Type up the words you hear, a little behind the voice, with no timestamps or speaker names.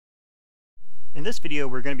In this video,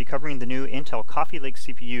 we're going to be covering the new Intel Coffee Lake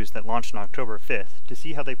CPUs that launched on October 5th to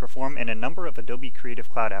see how they perform in a number of Adobe Creative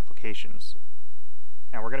Cloud applications.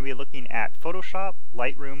 Now we're going to be looking at Photoshop,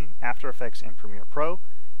 Lightroom, After Effects, and Premiere Pro,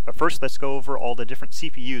 but first let's go over all the different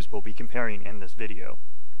CPUs we'll be comparing in this video.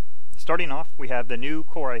 Starting off, we have the new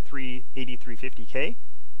Core i3 8350K,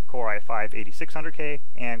 Core i5 8600K,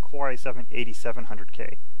 and Core i7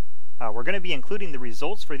 8700K. We're going to be including the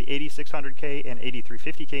results for the 8600K and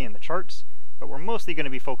 8350K in the charts, but we're mostly going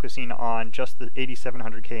to be focusing on just the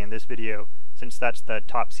 8700K in this video, since that's the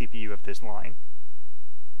top CPU of this line.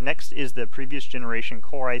 Next is the previous generation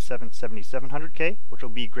Core i7 7700K, which will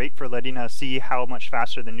be great for letting us see how much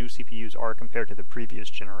faster the new CPUs are compared to the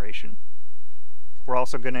previous generation. We're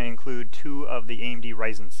also going to include two of the AMD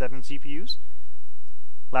Ryzen 7 CPUs.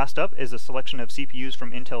 Last up is a selection of CPUs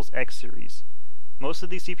from Intel's X series. Most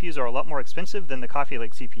of these CPUs are a lot more expensive than the Coffee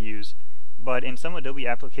Lake CPUs, but in some Adobe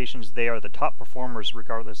applications they are the top performers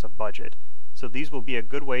regardless of budget, so these will be a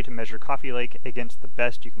good way to measure Coffee Lake against the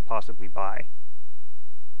best you can possibly buy.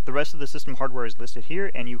 The rest of the system hardware is listed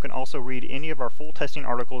here, and you can also read any of our full testing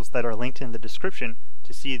articles that are linked in the description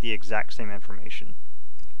to see the exact same information.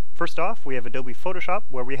 First off, we have Adobe Photoshop,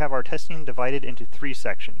 where we have our testing divided into three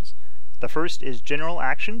sections. The first is general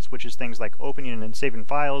actions, which is things like opening and saving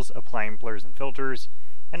files, applying blurs and filters,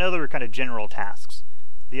 and other kind of general tasks.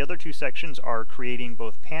 The other two sections are creating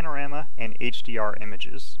both panorama and HDR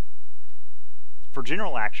images. For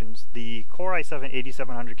general actions, the Core i7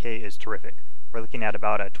 8700K is terrific. We're looking at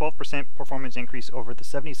about a 12% performance increase over the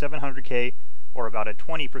 7700K, or about a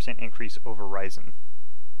 20% increase over Ryzen.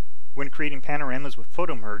 When creating panoramas with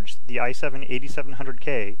photo merge, the i7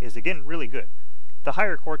 8700K is again really good. The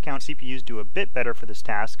higher core count CPUs do a bit better for this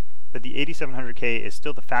task, but the 8700K is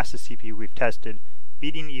still the fastest CPU we've tested,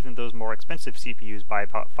 beating even those more expensive CPUs by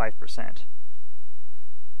about 5%.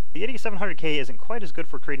 The 8700K isn't quite as good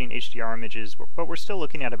for creating HDR images, but we're still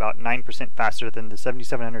looking at about 9% faster than the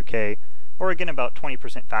 7700K, or again about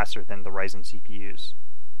 20% faster than the Ryzen CPUs.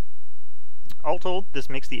 All told, this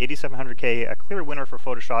makes the 8700K a clear winner for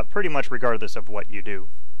Photoshop pretty much regardless of what you do.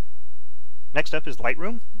 Next up is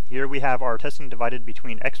Lightroom. Here we have our testing divided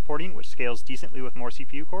between exporting, which scales decently with more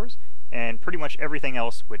CPU cores, and pretty much everything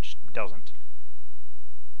else which doesn't.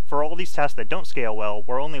 For all these tasks that don't scale well,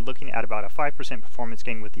 we're only looking at about a 5% performance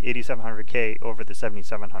gain with the 8700K over the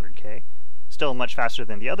 7700K. Still much faster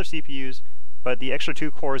than the other CPUs, but the extra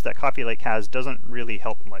 2 cores that Coffee Lake has doesn't really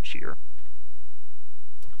help much here.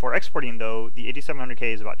 For exporting though, the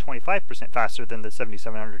 8700K is about 25% faster than the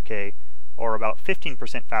 7700K, or about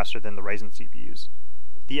 15% faster than the Ryzen CPUs.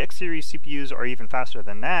 The X series CPUs are even faster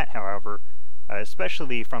than that, however,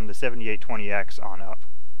 especially from the 7820X on up.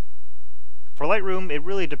 For Lightroom, it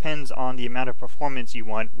really depends on the amount of performance you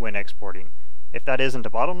want when exporting. If that isn't a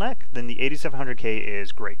bottleneck, then the 8700K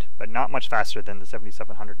is great, but not much faster than the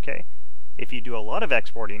 7700K. If you do a lot of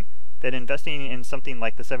exporting, then investing in something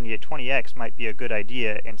like the 7820X might be a good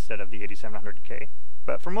idea instead of the 8700K.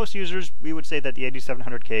 But for most users, we would say that the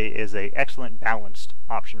 8700K is an excellent balanced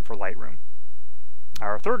option for Lightroom.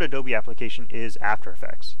 Our third Adobe application is After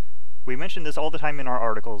Effects. We mention this all the time in our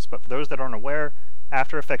articles, but for those that aren't aware,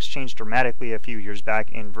 After Effects changed dramatically a few years back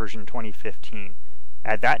in version 2015.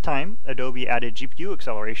 At that time, Adobe added GPU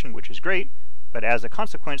acceleration, which is great, but as a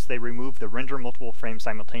consequence they removed the render multiple frames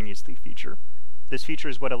simultaneously feature. This feature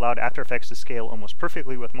is what allowed After Effects to scale almost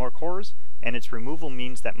perfectly with more cores, and its removal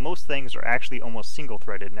means that most things are actually almost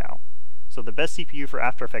single-threaded now. So the best CPU for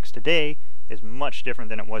After Effects today is much different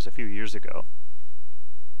than it was a few years ago.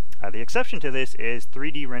 The exception to this is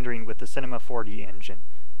 3D rendering with the Cinema 4D engine.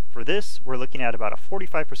 For this, we're looking at about a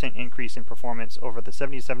 45% increase in performance over the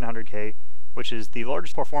 7700K, which is the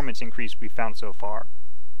largest performance increase we've found so far.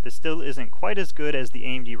 This still isn't quite as good as the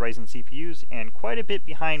AMD Ryzen CPUs, and quite a bit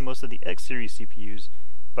behind most of the X series CPUs,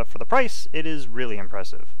 but for the price, it is really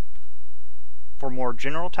impressive. For more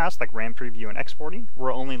general tasks like RAM preview and exporting,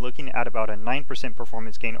 we're only looking at about a 9%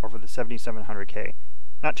 performance gain over the 7700K.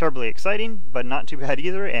 Not terribly exciting, but not too bad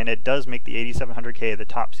either, and it does make the 8700K the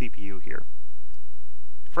top CPU here.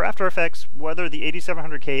 For After Effects, whether the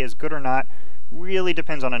 8700K is good or not really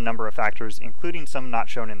depends on a number of factors, including some not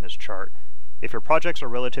shown in this chart. If your projects are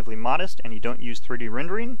relatively modest and you don't use 3D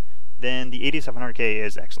rendering, then the 8700K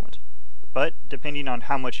is excellent. But depending on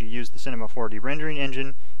how much you use the Cinema 4D rendering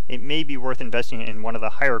engine, it may be worth investing in one of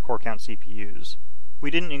the higher core count CPUs. We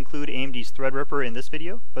didn't include AMD's Threadripper in this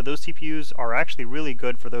video, but those CPUs are actually really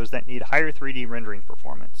good for those that need higher 3D rendering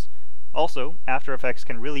performance. Also, After Effects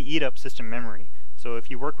can really eat up system memory, so if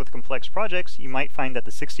you work with complex projects, you might find that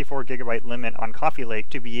the 64GB limit on Coffee Lake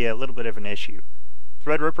to be a little bit of an issue.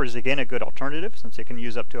 Threadripper is again a good alternative since it can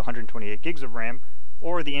use up to 128 gigs of RAM,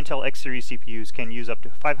 or the Intel X series CPUs can use up to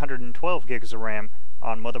 512 gigs of RAM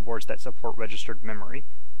on motherboards that support registered memory.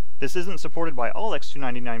 This isn't supported by all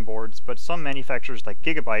X299 boards, but some manufacturers like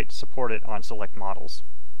Gigabyte support it on select models.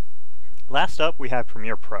 Last up, we have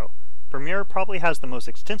Premiere Pro. Premiere probably has the most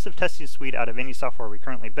extensive testing suite out of any software we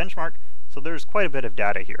currently benchmark, so there's quite a bit of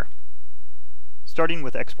data here. Starting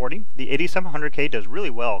with exporting, the 8700K does really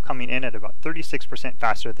well, coming in at about 36%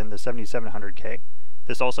 faster than the 7700K.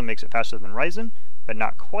 This also makes it faster than Ryzen, but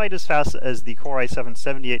not quite as fast as the Core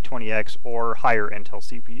i7-7820X or higher Intel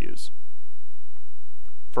CPUs.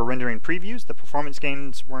 For rendering previews, the performance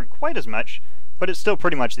gains weren't quite as much, but it's still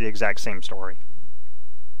pretty much the exact same story.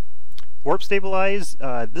 Warp Stabilize,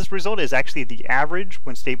 this result is actually the average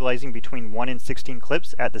when stabilizing between 1 and 16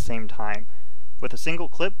 clips at the same time. With a single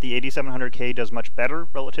clip, the 8700K does much better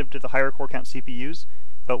relative to the higher core count CPUs,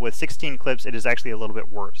 but with 16 clips it is actually a little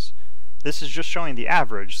bit worse. This is just showing the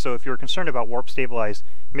average, so if you're concerned about Warp Stabilize,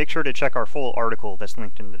 make sure to check our full article that's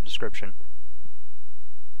linked in the description.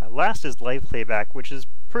 Last is live playback, which is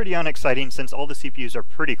pretty unexciting since all the CPUs are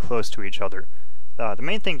pretty close to each other. The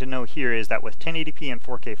main thing to know here is that with 1080p and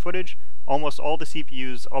 4K footage, almost all the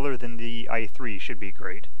CPUs other than the i3 should be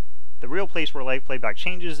great. The real place where live playback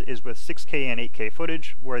changes is with 6K and 8K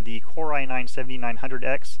footage, where the Core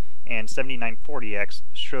i9-7900X and 7940X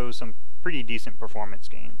show some pretty decent performance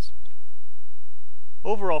gains.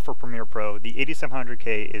 Overall for Premiere Pro, the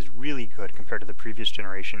 8700K is really good compared to the previous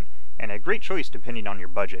generation, and a great choice depending on your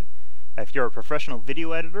budget. If you're a professional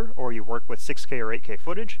video editor or you work with 6K or 8K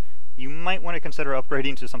footage, you might want to consider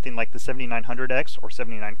upgrading to something like the 7900X or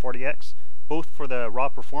 7940X, both for the raw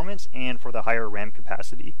performance and for the higher RAM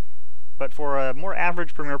capacity. But for a more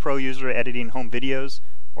average Premiere Pro user editing home videos,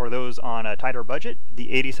 or those on a tighter budget, the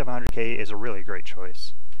 8700K is a really great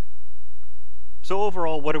choice. So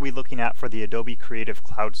overall, what are we looking at for the Adobe Creative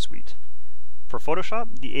Cloud Suite? For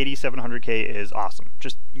Photoshop, the 8700K is awesome.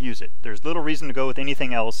 Just use it. There's little reason to go with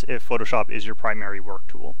anything else if Photoshop is your primary work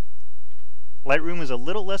tool. Lightroom is a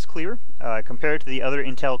little less clear. Compared to the other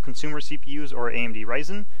Intel consumer CPUs or AMD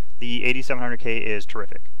Ryzen, the 8700K is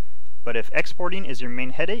terrific. But if exporting is your main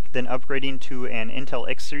headache, then upgrading to an Intel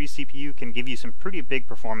X series CPU can give you some pretty big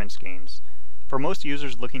performance gains. For most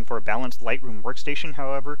users looking for a balanced Lightroom workstation,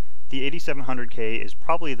 however, the 8700K is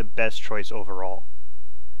probably the best choice overall.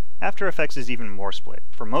 After Effects is even more split.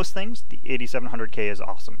 For most things, the 8700K is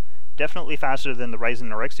awesome. Definitely faster than the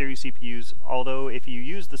Ryzen or X series CPUs, although if you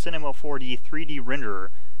use the Cinema 4D 3D renderer,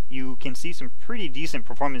 you can see some pretty decent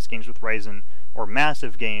performance gains with Ryzen, or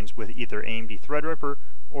massive gains with either AMD Threadripper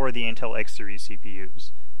or the Intel X series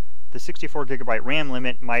CPUs. The 64GB RAM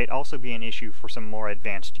limit might also be an issue for some more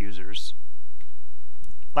advanced users.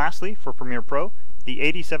 Lastly, for Premiere Pro, the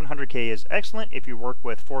 8700K is excellent if you work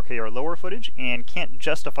with 4K or lower footage and can't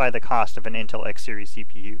justify the cost of an Intel X series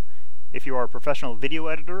CPU. If you are a professional video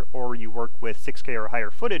editor or you work with 6K or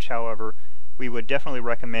higher footage, however, we would definitely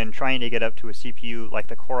recommend trying to get up to a CPU like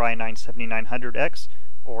the Core i9-7900X,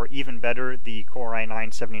 or even better, the Core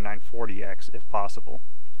i9-7940X if possible.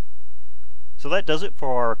 So that does it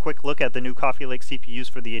for our quick look at the new Coffee Lake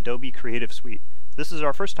CPUs for the Adobe Creative Suite. This is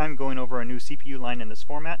our first time going over a new CPU line in this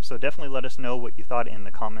format, so definitely let us know what you thought in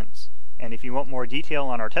the comments. And if you want more detail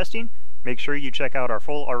on our testing, make sure you check out our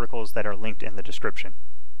full articles that are linked in the description.